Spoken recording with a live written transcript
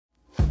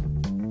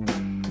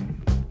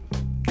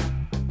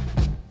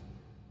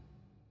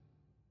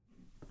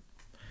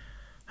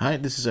Hi,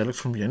 this is Alex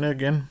from Vienna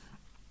again.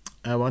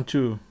 I want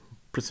to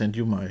present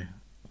you my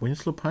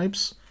Winslow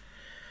pipes.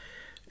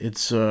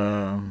 It's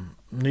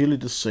nearly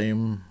the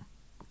same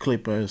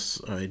clip as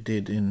I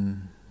did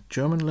in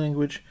German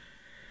language.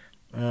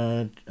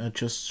 I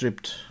just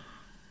stripped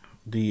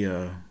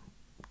the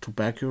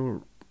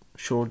tobacco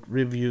short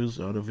reviews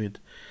out of it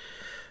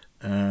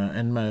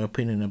and my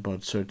opinion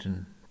about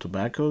certain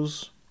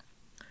tobaccos.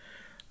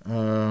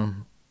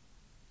 Paul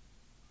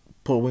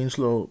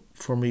Winslow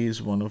for me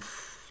is one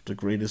of the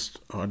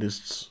greatest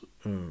artists,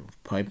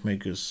 pipe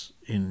makers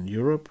in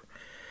Europe.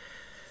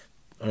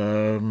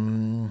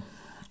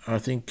 I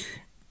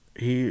think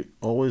he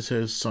always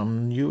has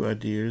some new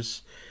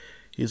ideas.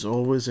 He's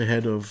always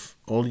ahead of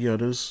all the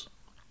others,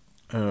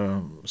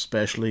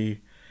 especially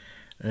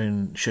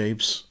in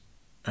shapes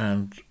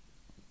and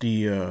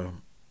the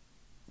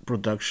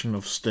production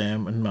of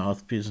stem and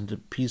mouthpiece and the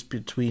piece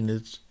between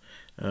it.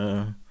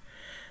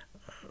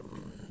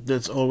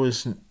 There's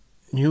always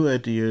new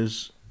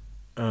ideas,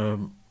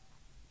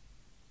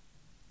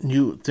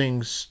 new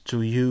things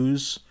to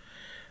use.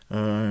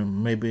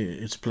 Maybe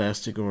it's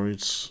plastic or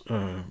it's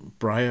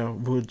briar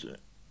wood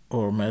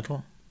or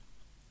metal.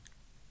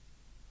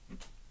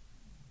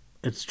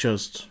 It's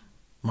just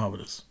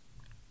marvelous.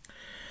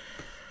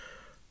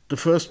 The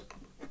first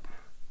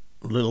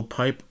little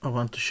pipe I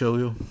want to show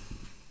you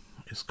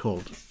is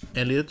called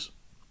Elliot.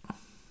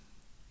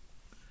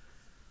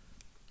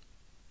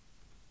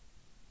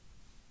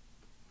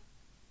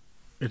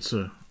 It's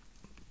a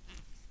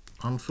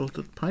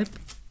unfiltered pipe,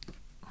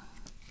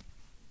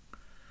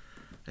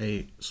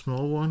 a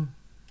small one.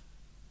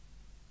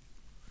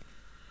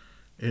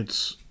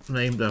 It's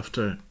named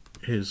after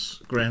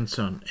his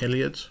grandson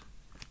Elliot.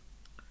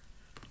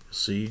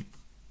 See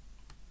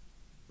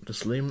the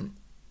slim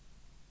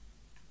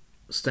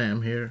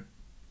stem here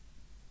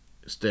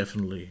is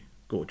definitely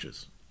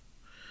gorgeous.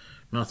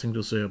 Nothing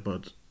to say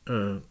about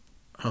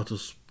how to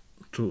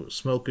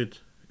smoke it.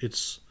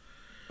 It's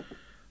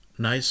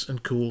nice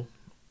and cool.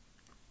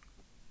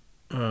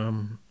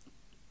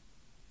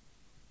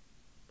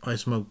 I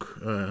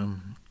smoke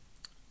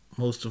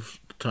most of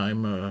the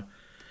time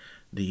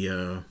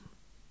the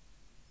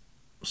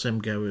Sam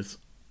Gareth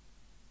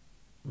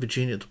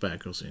Virginia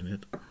tobaccos in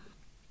it.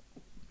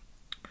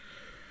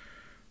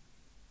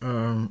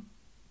 A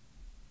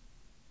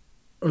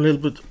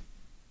little bit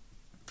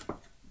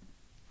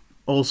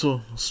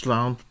also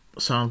sound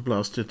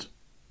blasted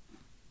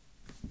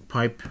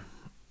pipe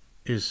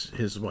is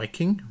his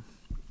Viking.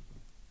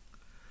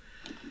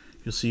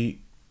 You see,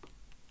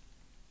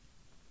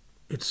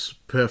 it's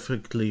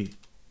perfectly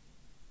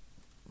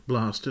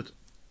blasted.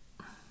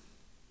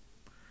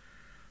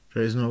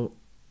 There is no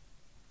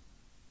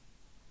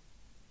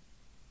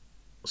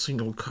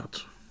single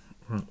cut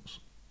or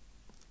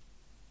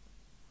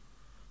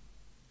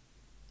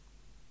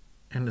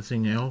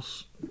anything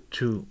else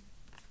to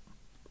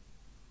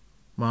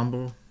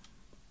mumble.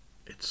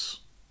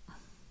 It's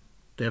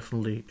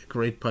definitely a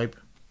great pipe.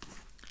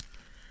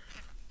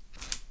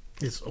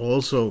 It's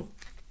also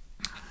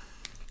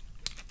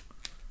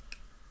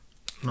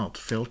not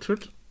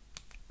filtered,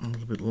 a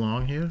little bit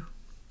long here,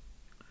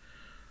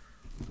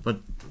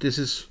 but this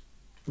is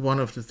one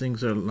of the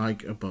things I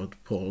like about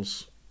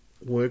Paul's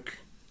work.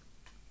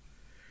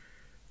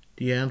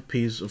 The end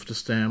piece of the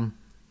stem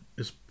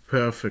is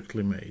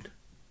perfectly made.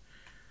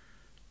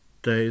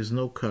 There is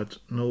no cut,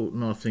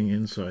 nothing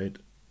inside.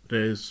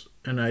 There is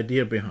an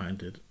idea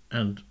behind it,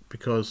 and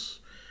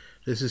because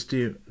this is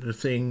the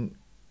thing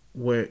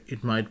where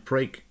it might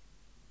break,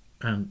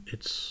 and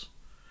it's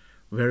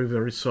very,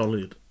 very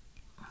solid.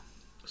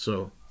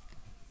 So,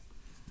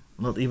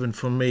 not even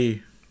for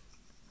me,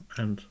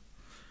 and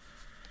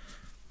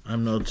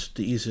I'm not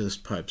the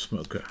easiest pipe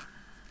smoker.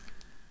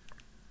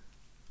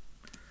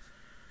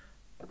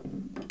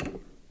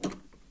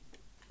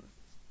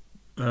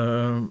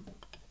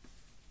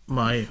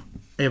 My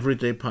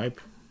everyday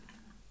pipe,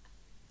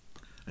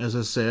 as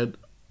I said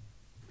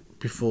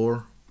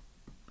before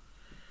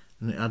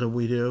in the other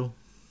video,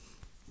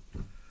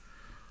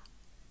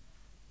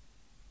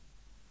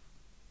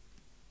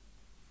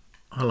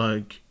 I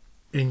like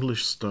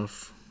English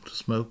stuff to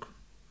smoke,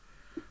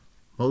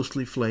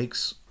 mostly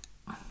flakes.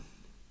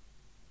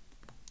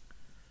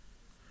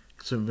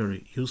 It's a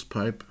very used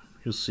pipe.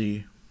 You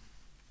see,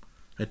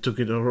 I took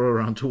it all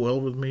around the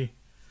world with me.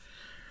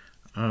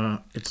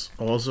 It's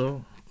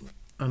also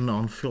a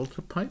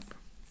non-filter pipe.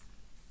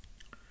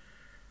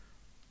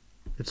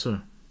 It's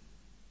a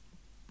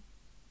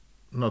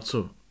not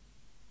so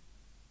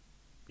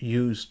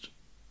used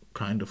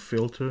kind of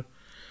filter,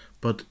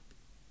 but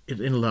it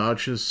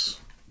enlarges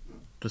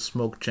the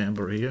smoke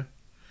chamber here,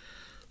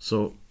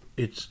 so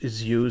it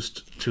is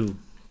used to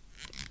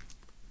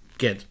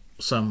get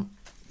some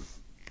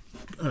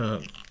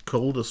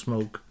colder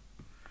smoke.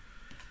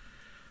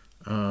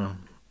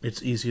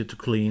 It's easier to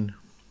clean,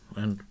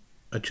 and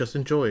I just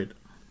enjoy it.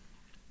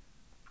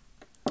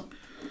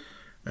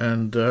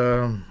 And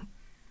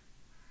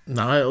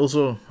now I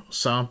also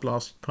sound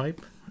blasted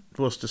pipe. It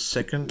was the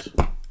second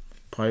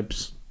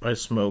pipes I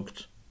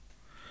smoked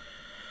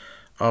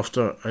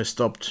after I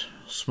stopped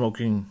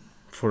smoking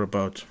for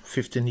about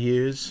 15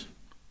 years,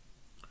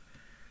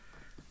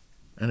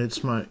 and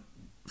it's my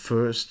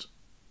first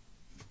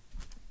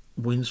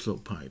Winslow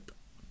pipe.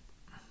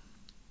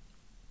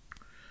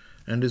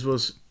 And this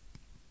was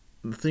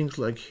things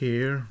like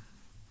here,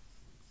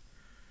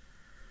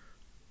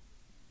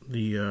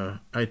 the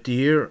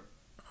idea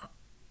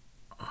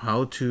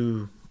how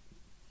to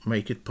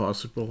make it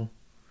possible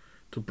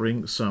to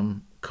bring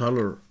some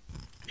color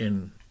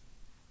in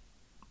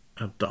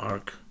a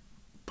dark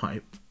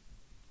pipe,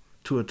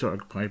 to a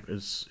dark pipe,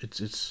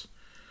 it's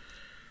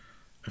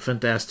a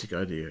fantastic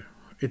idea.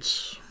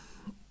 It's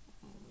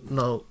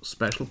no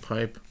special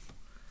pipe,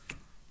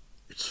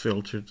 it's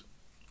filtered.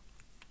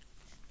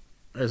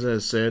 As I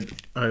said,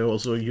 I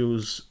also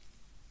use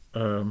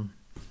the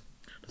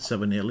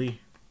Savinelli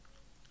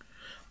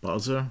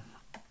buzzer.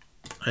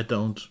 I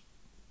don't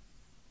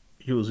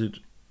use it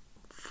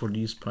for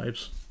these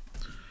pipes.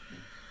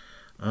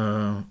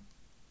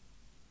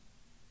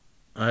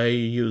 I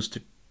use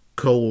the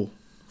Poul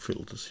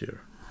filters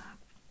here.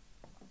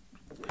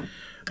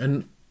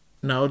 And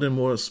now the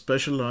more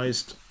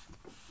specialized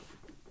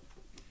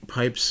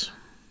pipes.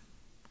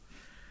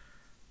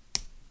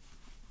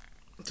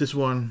 This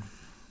one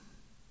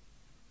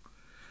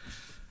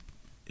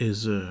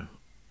is a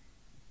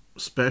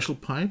special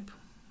pipe,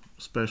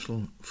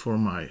 special for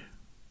my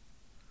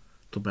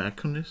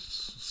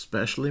tobacconists,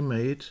 specially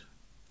made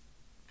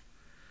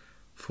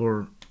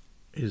for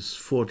his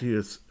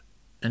 40th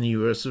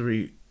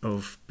anniversary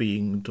of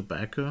being a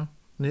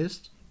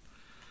tobacconist.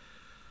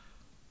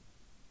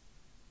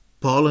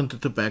 Poul and the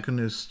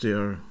tobacconist,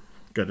 they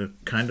got a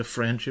kind of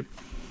friendship,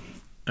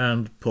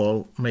 and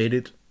Poul made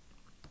it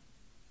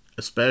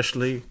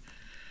especially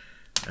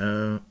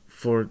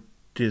for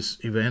this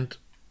event.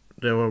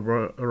 There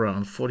were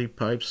around 40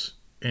 pipes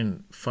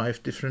in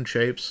 5 different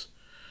shapes,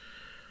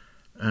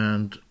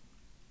 and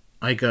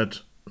I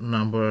got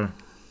number,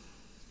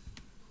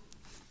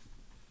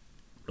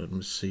 let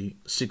me see,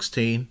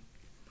 16,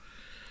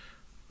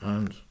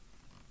 and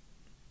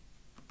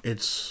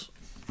it's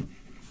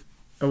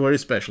a very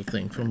special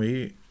thing for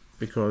me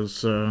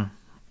because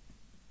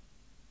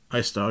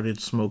I started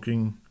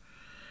smoking,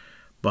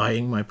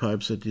 buying my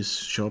pipes at this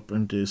shop,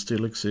 and they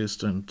still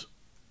exist, and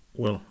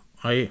well,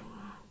 I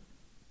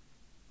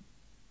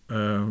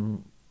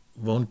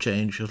won't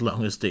change as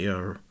long as they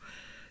are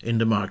in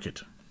the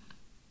market.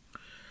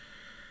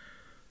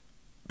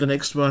 The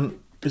next one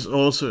is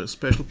also a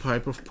special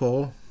pipe of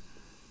Poul.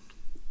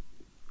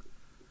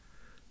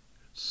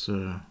 It's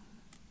a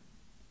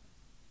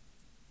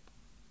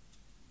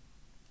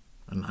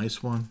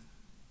nice one.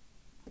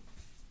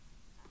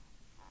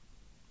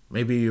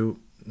 Maybe you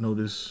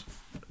notice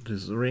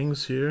these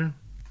rings here.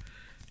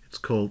 It's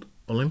called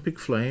Olympic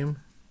Flame.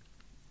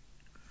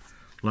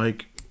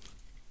 Like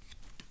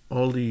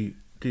all these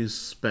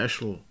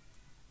special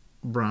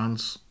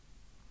brands,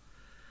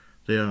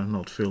 they are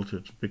not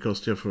filtered because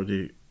they're for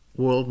the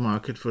world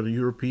market, for the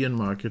European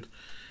market,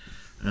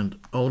 and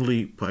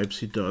only pipes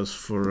he does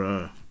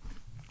for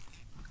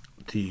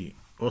the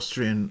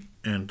Austrian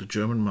and the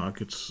German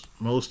markets.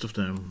 Most of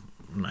them,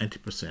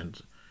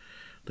 90%,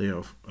 they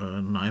are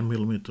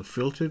 9mm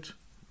filtered,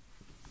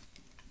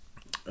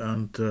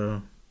 and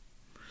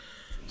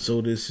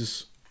so this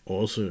is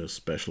also a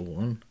special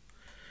one.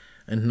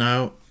 And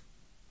now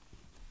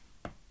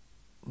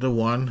the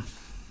one,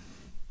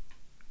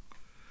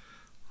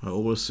 I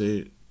always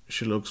say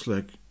she looks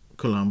like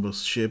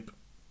Columbus' ship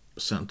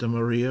Santa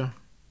Maria,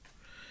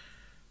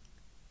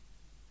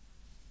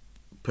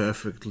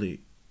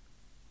 perfectly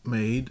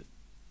made,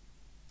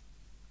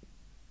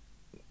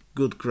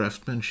 good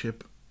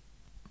craftsmanship,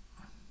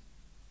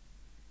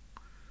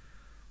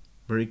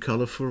 very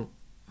colorful.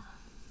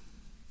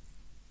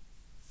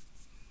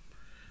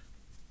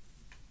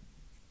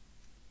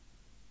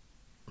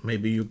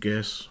 Maybe you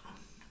guess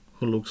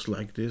who looks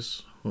like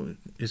this, who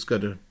is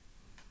got a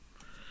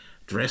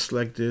dress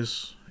like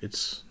this.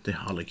 It's the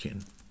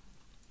Harlequin.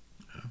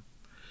 Yeah.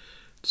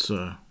 It's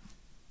a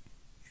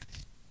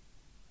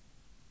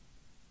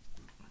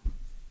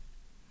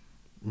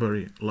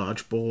very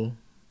large ball,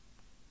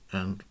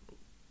 and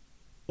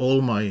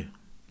all my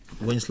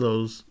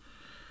Winslows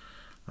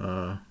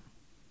I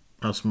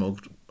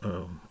smoke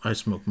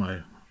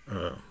my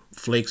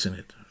flakes in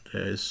it.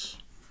 There is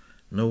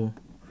no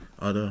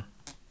other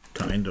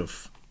kind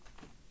of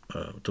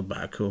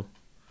tobacco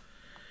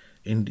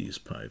in these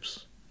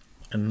pipes.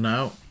 And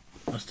now,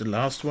 as the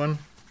last one,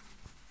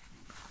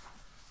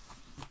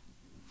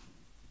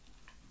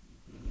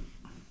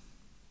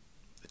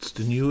 it's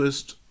the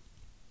newest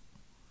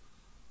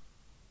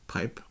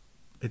pipe.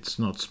 It's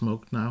not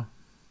smoked now.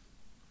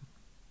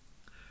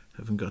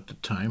 Haven't got the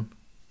time.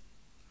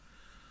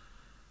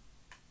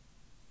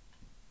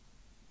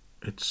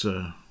 It's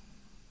a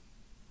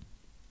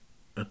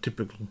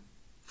typical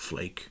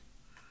flake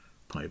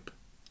pipe.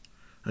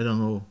 I don't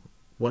know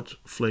what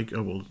flake I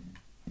will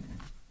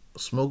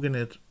smoke in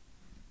it,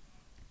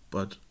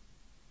 but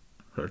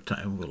her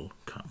time will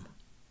come.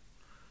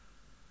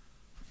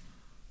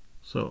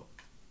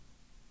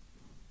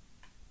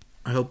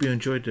 I hope you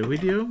enjoyed the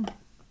video.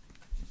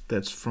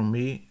 That's from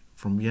me,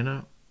 from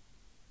Vienna.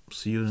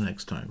 See you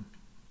next time.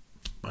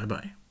 Bye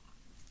bye.